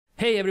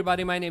Hey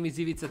everybody, my name is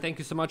Ivica. Thank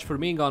you so much for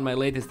being on my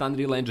latest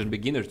Unreal Engine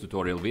beginner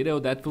tutorial video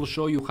that will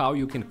show you how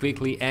you can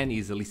quickly and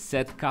easily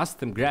set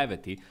custom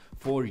gravity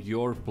for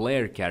your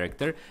player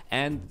character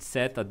and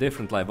set a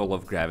different level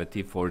of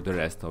gravity for the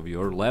rest of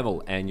your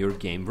level and your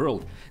game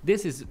world.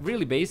 This is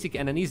really basic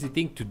and an easy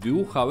thing to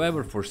do.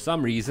 However, for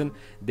some reason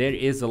there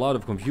is a lot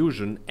of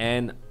confusion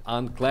and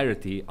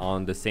unclarity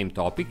on the same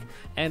topic,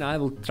 and I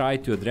will try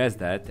to address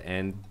that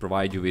and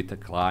provide you with a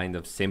kind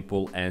of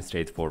simple and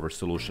straightforward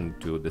solution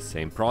to the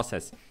same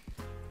process.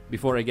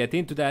 Before I get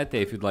into that,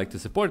 if you'd like to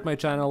support my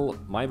channel,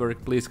 my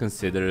work, please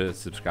consider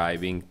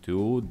subscribing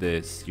to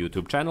this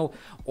YouTube channel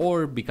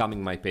or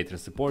becoming my Patreon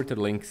supporter.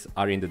 Links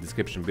are in the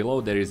description below.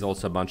 There is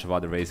also a bunch of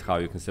other ways how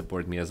you can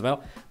support me as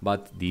well,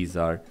 but these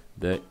are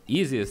the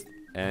easiest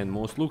and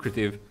most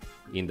lucrative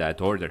in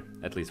that order,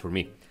 at least for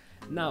me.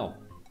 Now,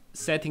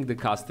 setting the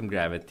custom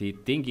gravity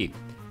thingy.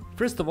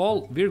 First of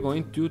all, we're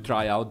going to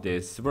try out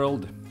this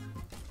world.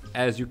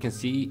 As you can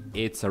see,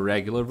 it's a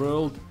regular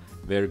world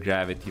where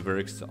gravity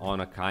works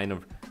on a kind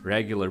of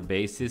regular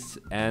basis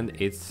and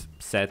it's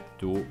set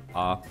to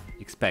a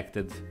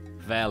expected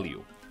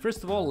value.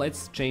 First of all,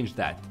 let's change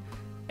that.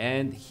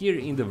 And here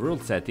in the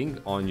world setting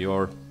on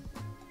your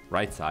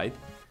right side,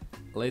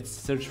 let's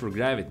search for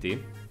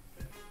gravity.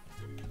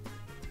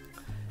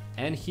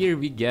 And here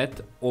we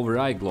get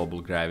override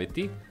global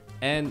gravity,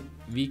 and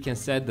we can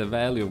set the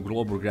value of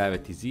global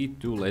gravity Z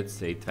to, let's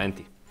say,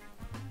 20.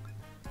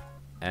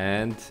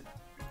 And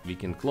we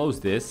can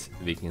close this,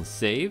 we can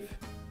save,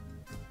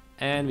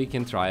 and we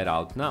can try it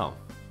out now.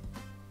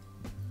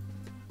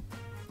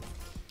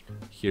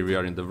 Here we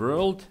are in the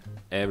world,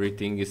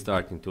 everything is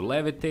starting to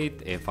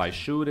levitate. If I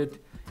shoot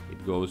it,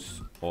 it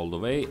goes all the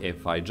way.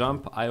 If I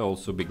jump, I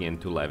also begin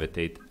to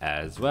levitate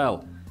as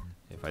well.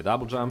 If I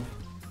double jump,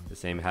 the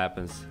same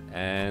happens,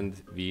 and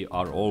we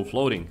are all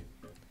floating.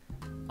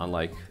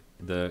 Unlike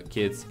the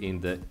kids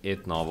in the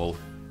It novel,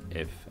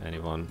 if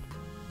anyone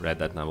read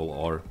that novel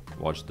or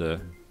watched the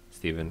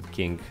Stephen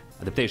King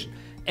adaptation.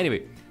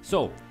 Anyway,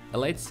 so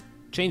let's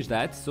change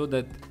that so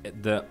that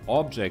the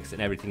objects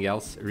and everything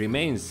else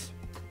remains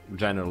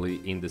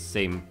generally in the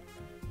same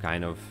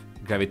kind of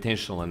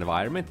gravitational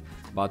environment,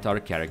 but our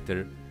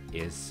character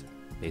is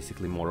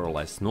basically more or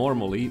less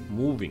normally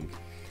moving.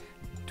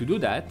 To do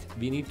that,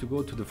 we need to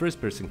go to the first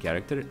person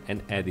character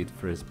and edit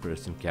first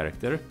person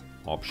character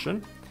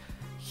option.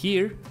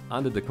 Here,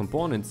 under the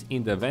components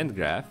in the event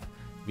graph,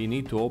 we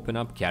need to open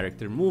up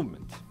character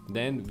movement.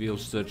 Then we'll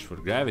search for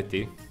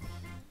gravity.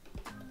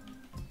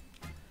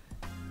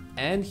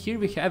 And here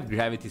we have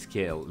gravity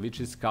scale, which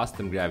is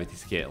custom gravity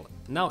scale.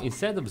 Now,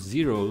 instead of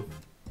 0,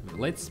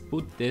 let's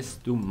put this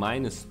to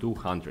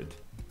 -200,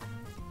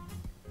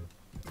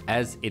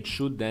 as it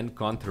should then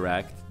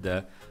counteract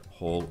the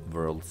whole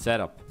world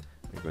setup.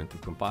 We're going to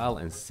compile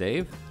and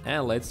save,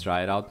 and let's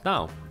try it out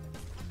now.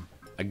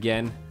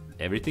 Again,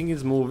 everything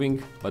is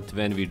moving, but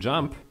when we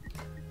jump,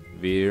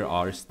 we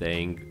are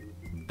staying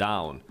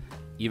down.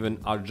 Even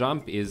our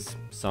jump is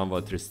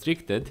somewhat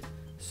restricted,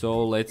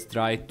 so let's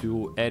try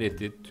to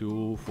edit it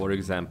to, for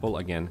example,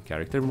 again,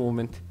 character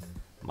movement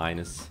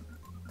minus,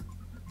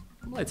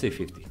 let's say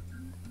 50.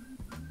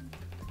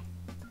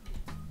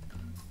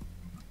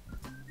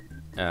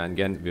 And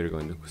again, we're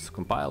going to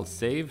compile,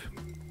 save,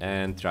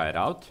 and try it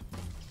out.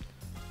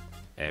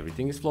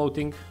 Everything is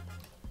floating,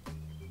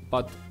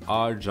 but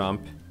our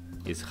jump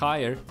is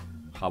higher.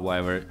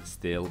 However,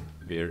 still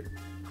we're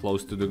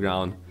close to the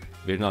ground.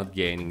 We're not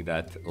gaining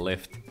that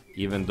lift,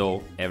 even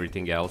though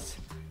everything else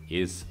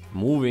is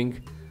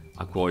moving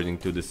according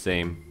to the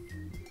same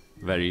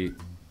very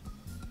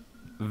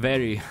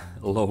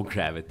low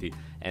gravity,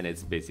 and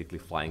it's basically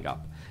flying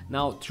up.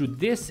 Now, through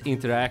this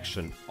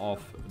interaction of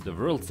the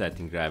world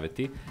setting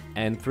gravity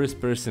and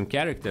first person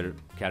character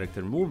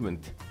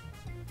movement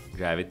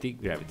gravity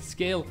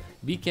scale,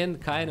 we can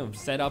kind of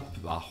set up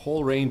a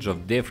whole range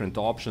of different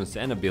options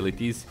and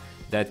abilities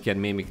that can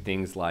mimic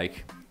things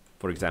like,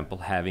 for example,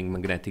 having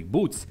magnetic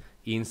boots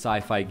in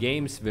sci-fi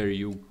games where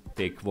you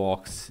take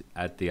walks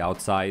at the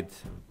outside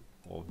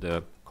of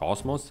the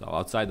cosmos,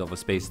 outside of a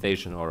space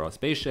station or a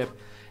spaceship,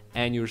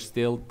 and you're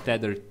still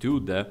tethered to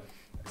the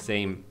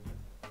same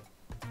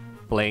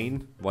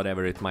plane,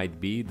 whatever it might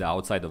be, the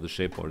outside of the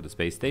ship or the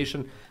space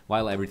station,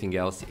 while everything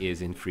else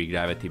is in free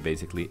gravity,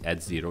 basically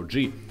at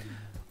 0G.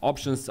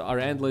 Options are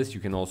endless.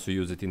 You can also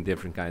use it in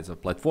different kinds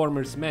of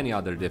platformers, many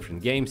other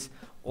different games.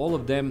 All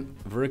of them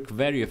work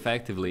very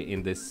effectively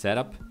in this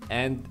setup,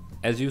 and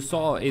as you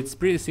saw, it's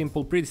pretty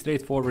simple, pretty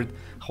straightforward.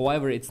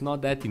 However, it's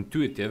not that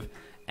intuitive,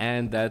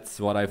 and that's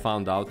what I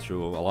found out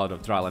through a lot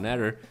of trial and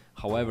error.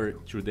 However,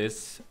 through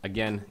this,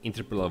 again,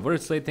 interpolate of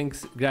world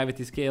settings,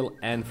 gravity scale,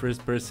 and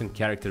first person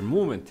character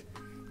movement,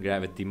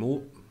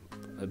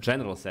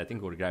 general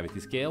setting or gravity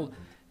scale,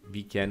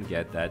 we can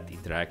get that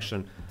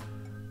interaction,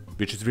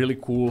 which is really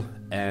cool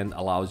and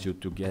allows you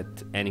to get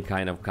any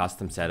kind of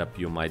custom setup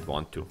you might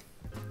want to.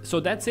 So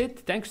that's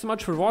it. Thanks so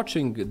much for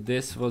watching.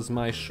 This was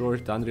my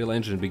short Unreal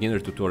Engine beginner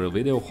tutorial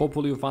video.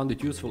 Hopefully you found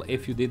it useful.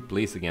 If you did,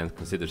 please again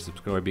consider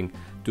subscribing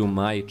to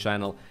my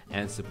channel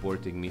and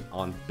supporting me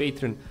on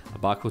Patreon.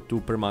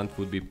 $1 per month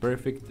would be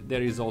perfect.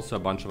 There is also a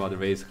bunch of other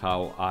ways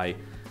how I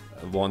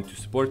want to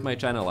support my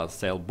channel. I'll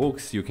sell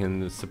books. You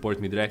can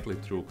support me directly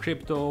through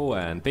crypto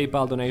and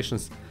PayPal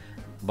donations.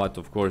 But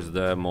of course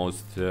the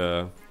most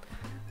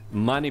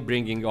money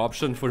bringing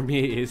option for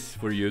me is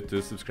for you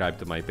to subscribe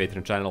to my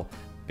Patreon channel,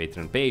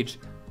 Patreon page.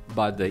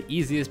 But the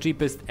easiest,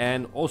 cheapest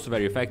and also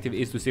very effective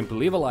is to simply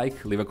leave a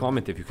like, leave a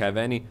comment if you have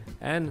any,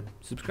 and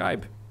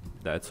subscribe.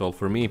 That's all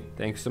for me.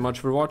 Thanks so much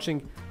for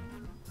watching.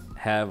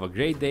 Have a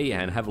great day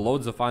and have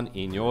loads of fun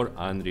in your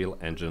Unreal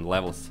Engine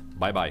levels.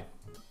 Bye bye.